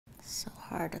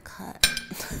hard to cut.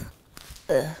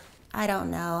 Ugh. I don't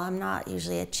know, I'm not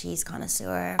usually a cheese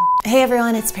connoisseur. Hey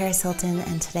everyone, it's Paris Hilton,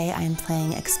 and today I am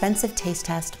playing Expensive Taste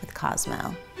Test with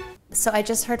Cosmo. So I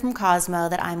just heard from Cosmo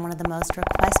that I'm one of the most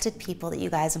requested people that you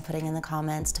guys are putting in the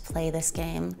comments to play this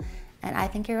game, and I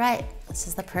think you're right. This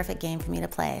is the perfect game for me to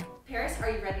play. Paris, are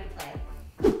you ready to play?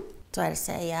 Do I just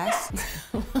say yes?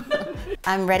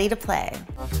 I'm ready to play.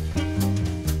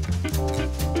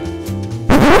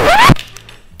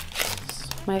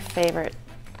 My favorite.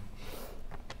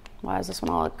 Why is this one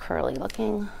all curly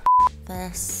looking?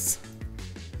 This.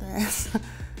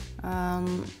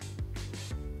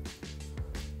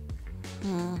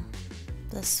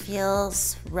 This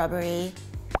feels rubbery.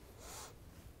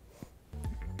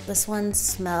 This one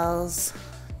smells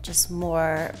just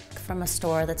more from a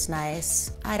store that's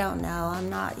nice. I don't know,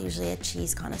 I'm not usually a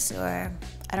cheese connoisseur.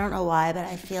 I don't know why, but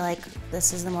I feel like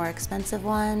this is the more expensive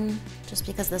one, just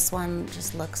because this one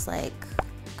just looks like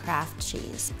Kraft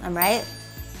cheese. I'm right?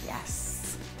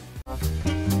 Yes.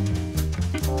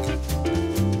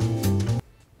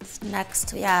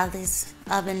 Next, we have these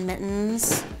oven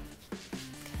mittens.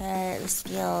 Okay, this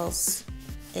feels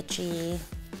itchy,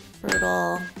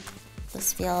 brutal.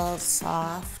 This feels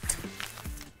soft.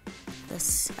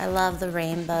 I love the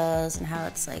rainbows and how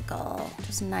it's like all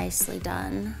just nicely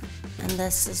done. And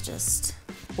this is just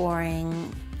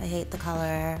boring. I hate the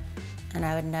color, and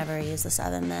I would never use this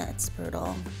oven mitt, it's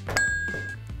brutal.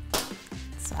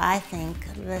 So I think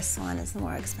this one is the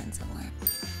more expensive one.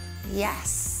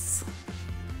 Yes!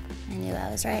 I knew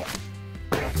I was right.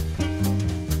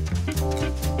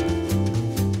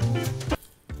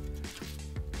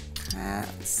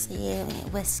 Let's see, let me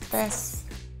whisk this.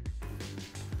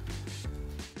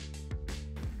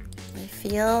 They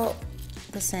feel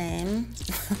the same.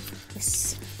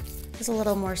 This is a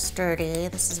little more sturdy.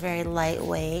 This is very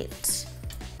lightweight.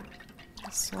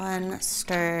 This one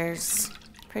stirs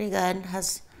pretty good.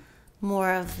 Has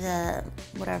more of the,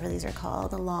 whatever these are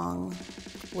called, the long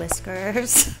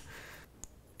whiskers.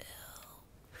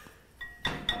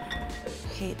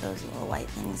 Hate those little white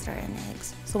things that are in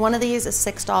eggs. So one of these is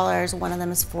 $6, one of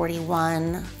them is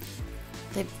 $41.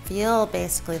 They feel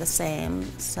basically the same,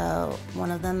 so one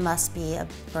of them must be a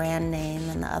brand name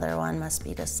and the other one must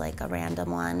be just like a random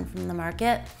one from the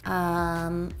market.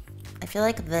 I feel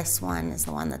like this one is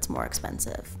the one that's more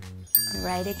expensive.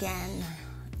 Right again,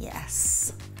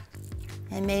 yes.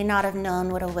 I may not have known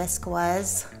what a whisk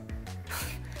was,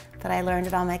 but I learned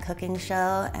it on my cooking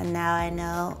show, and now I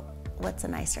know what's a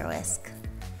nicer whisk.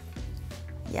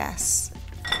 Yes.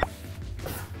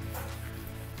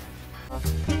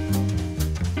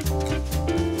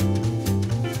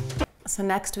 So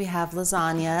next we have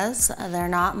lasagnas. They're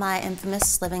not my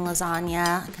infamous living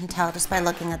lasagna. I can tell just by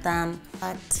looking at them,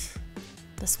 but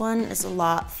this one is a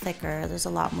lot thicker. There's a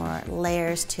lot more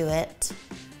layers to it.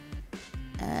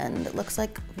 And it looks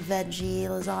like veggie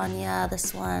lasagna.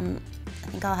 This one, I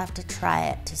think I'll have to try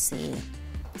it to see.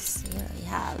 Let's see what we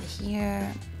have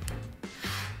here.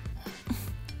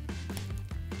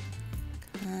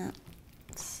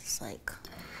 This is like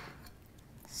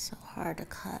so hard to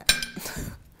cut.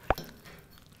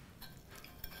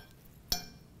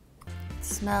 It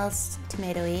smells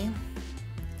tomatoey.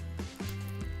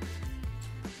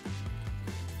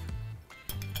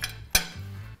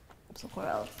 It's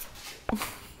gross.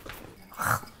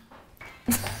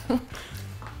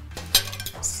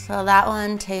 So that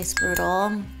one tastes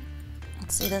brutal.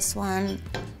 Let's see this one.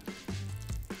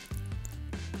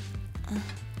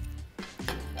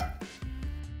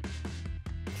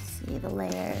 See the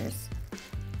layers.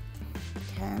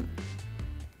 Okay.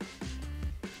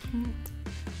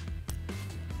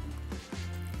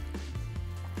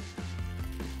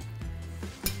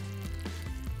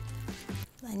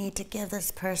 I need to give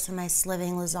this person my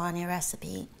living lasagna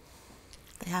recipe.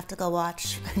 They have to go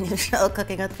watch a new show,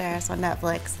 Cooking with Paris, on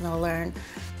Netflix, and they'll learn.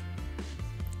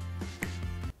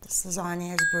 This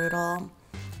lasagna is brutal.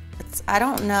 I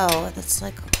don't know, it's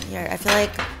like weird. I feel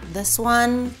like this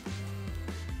one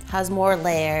has more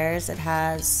layers. It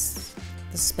has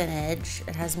the spinach,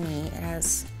 it has meat, it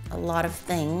has a lot of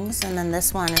things. And then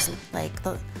this one is like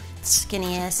the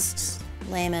skinniest,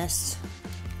 lamest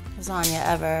lasagna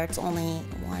ever. It's only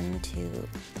 1, 2, 3,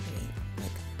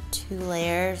 like 2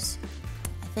 layers.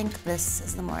 I think this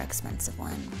is the more expensive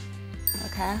one.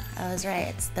 Okay, I was right.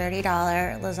 It's $30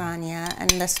 lasagna, and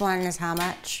this one is how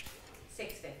much?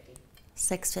 $6.50.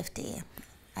 $6.50.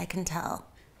 I can tell.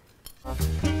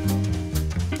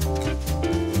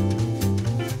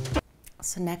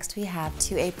 So next we have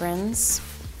 2 aprons.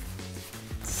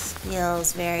 This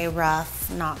feels very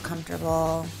rough, not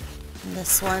comfortable. And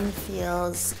this one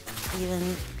feels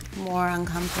even more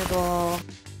uncomfortable,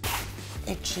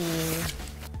 itchy,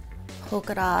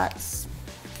 polka dots.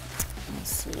 Let's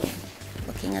see,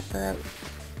 looking at the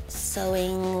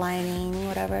sewing lining,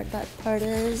 whatever that part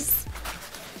is.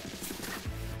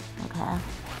 Okay.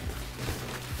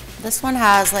 This one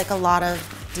has like a lot of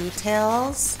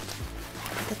details.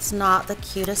 It's not the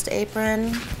cutest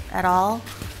apron at all,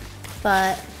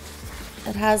 but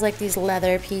it has like these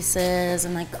leather pieces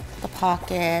and like the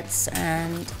pockets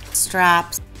and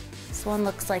straps. This one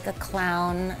looks like a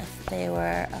clown if they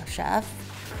were a chef.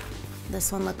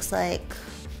 This one looks like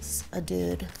a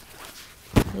dude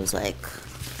who's like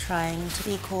trying to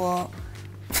be cool.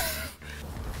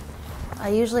 I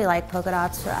usually like polka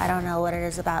dots, but I don't know what it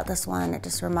is about this one. It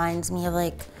just reminds me of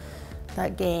like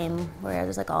that game where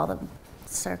there's like all the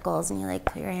circles and you like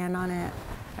put your hand on it.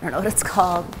 I don't know what it's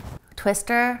called.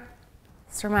 Twister?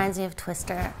 This reminds me of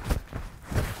Twister.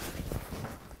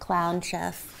 Clown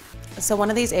chef. So one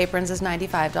of these aprons is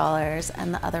 $95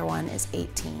 and the other one is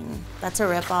 $18. That's a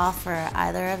ripoff for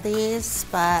either of these,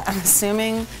 but I'm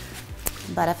assuming,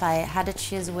 but if I had to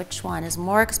choose which one is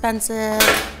more expensive,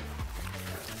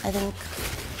 I think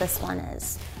this one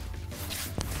is.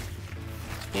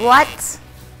 What?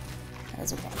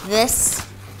 This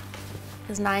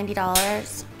is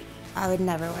 $90. I would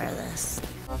never wear this.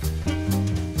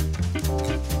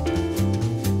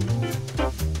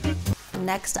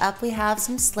 Next up we have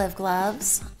some sleeve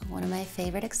gloves, one of my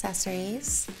favorite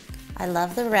accessories. I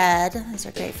love the red, these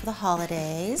are great for the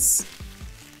holidays.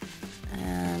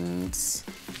 And,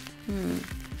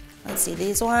 let's see,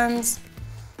 these ones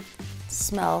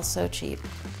smell so cheap.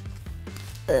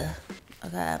 Ugh.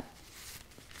 Okay.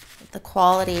 The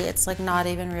quality, it's like not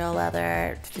even real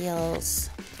leather. It feels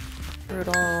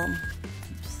brutal.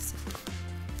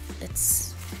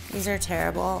 These are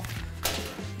terrible.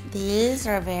 These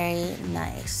are very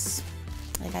nice.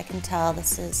 Like I can tell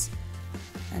this is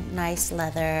a nice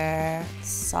leather,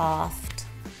 soft.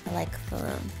 I like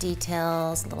the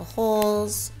details, little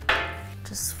holes.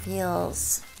 Just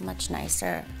feels much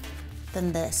nicer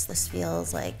than this. This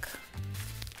feels like,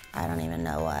 I don't even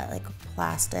know what, like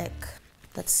plastic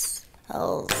that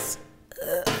smells.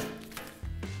 Ugh.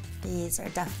 These are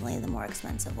definitely the more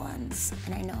expensive ones,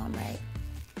 and I know I'm right.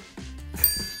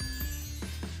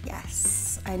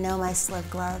 Yes, I know my sleeve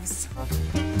gloves.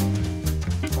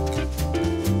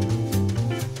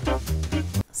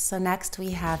 So next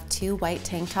we have two white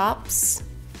tank tops.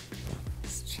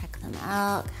 Let's check them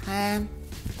out, okay?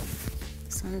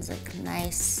 This one's like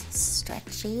nice,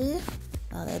 stretchy.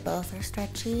 Oh, they both are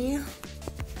stretchy.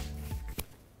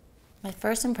 My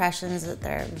first impression is that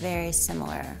they're very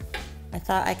similar. I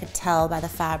thought I could tell by the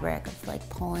fabric of like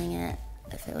pulling it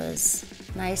if it was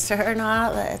nicer or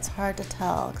not, but it's hard to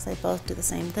tell because they both do the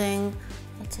same thing.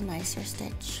 That's a nicer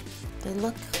stitch. They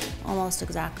look almost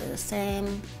exactly the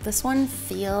same. This one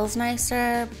feels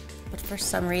nicer, but for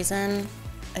some reason,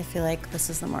 I feel like this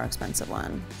is the more expensive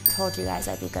one. Told you guys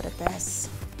I'd be good at this.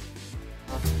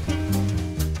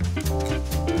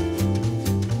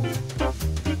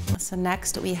 So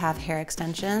next we have hair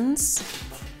extensions.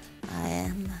 I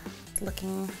am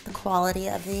looking at the quality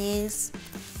of these.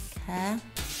 Okay.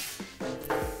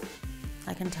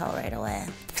 I can tell right away.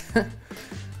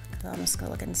 I'm just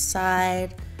gonna look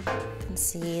inside. You can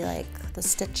see like the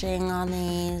stitching on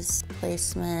these,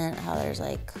 placement, how there's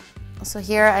like, so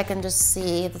here I can just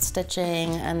see the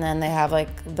stitching and then they have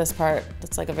like this part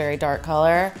that's like a very dark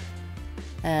color.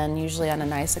 And usually on a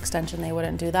nice extension they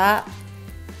wouldn't do that.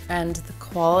 And the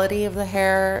quality of the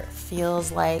hair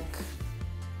feels like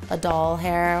a doll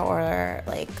hair or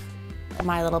like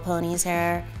My Little Pony's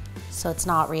hair. So it's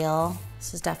not real.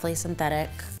 This is definitely synthetic.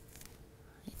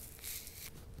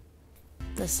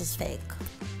 This is fake.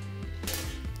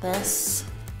 This,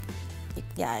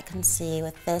 yeah, I can see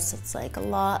with this, it's like a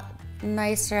lot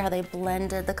nicer how they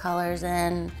blended the colors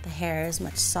in. The hair is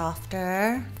much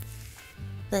softer.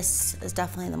 This is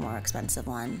definitely the more expensive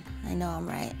one. I know I'm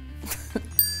right.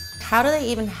 How do they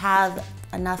even have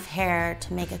enough hair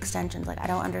to make extensions? Like, I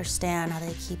don't understand how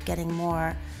they keep getting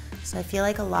more. So I feel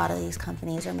like a lot of these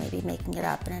companies are maybe making it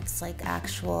up and it's like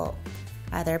actual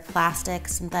either plastic,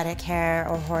 synthetic hair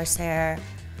or horsehair,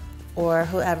 or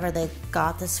whoever they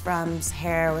got this from's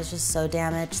hair was just so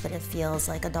damaged that it feels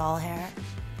like a doll hair.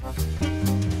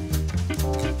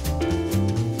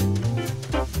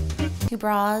 Two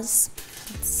bras,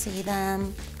 let's see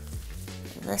them.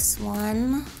 This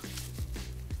one,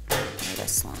 or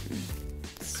this one.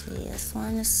 Let's see, this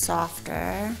one is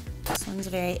softer. This one's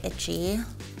very itchy.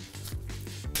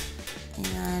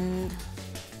 And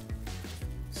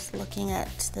just looking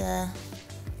at the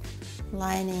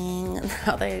lining and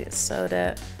how they sewed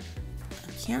it,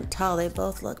 Can't tell, they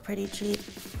both look pretty cheap.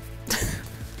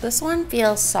 This one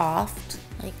feels soft,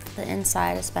 like the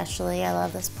inside especially. I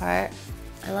love this part.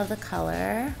 I love the color.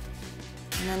 And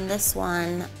then this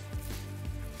one,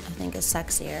 I think is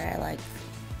sexier. I like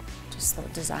just the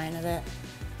design of it,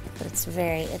 but it's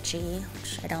very itchy,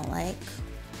 which I don't like.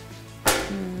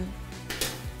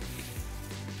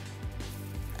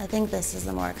 I think this is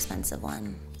the more expensive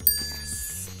one.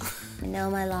 Yes. I know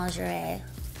my lingerie.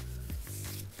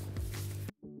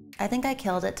 I think I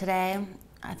killed it today.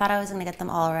 I thought I was gonna get them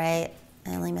all right.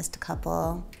 I only missed a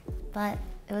couple, but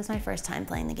it was my first time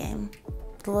playing the game.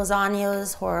 The lasagna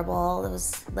was horrible. It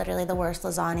was literally the worst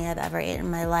lasagna I've ever eaten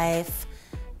in my life.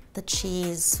 The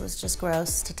cheese was just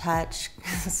gross to touch,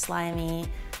 slimy.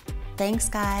 Thanks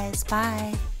guys,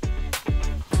 bye.